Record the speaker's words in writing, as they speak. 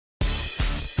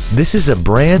This is a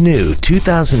brand new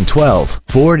 2012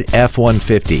 Ford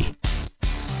F-150.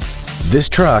 This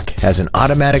truck has an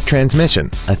automatic transmission,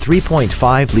 a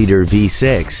 3.5-liter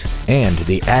V6, and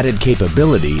the added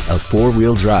capability of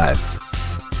four-wheel drive.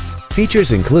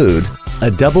 Features include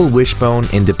a double wishbone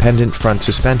independent front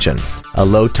suspension, a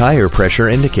low tire pressure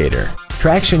indicator,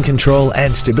 traction control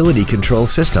and stability control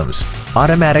systems,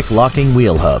 automatic locking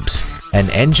wheel hubs, an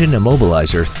engine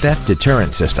immobilizer theft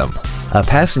deterrent system, a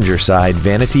passenger side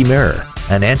vanity mirror,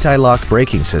 an anti-lock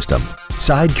braking system,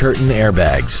 side curtain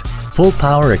airbags, full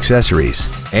power accessories,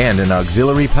 and an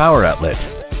auxiliary power outlet.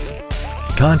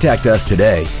 Contact us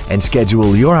today and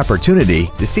schedule your opportunity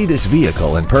to see this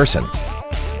vehicle in person.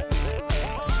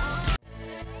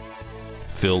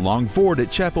 Phil Long Ford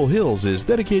at Chapel Hills is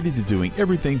dedicated to doing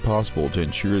everything possible to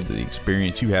ensure that the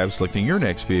experience you have selecting your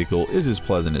next vehicle is as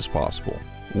pleasant as possible.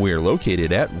 We're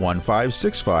located at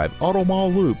 1565 Auto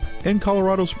Mall Loop in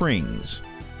Colorado Springs.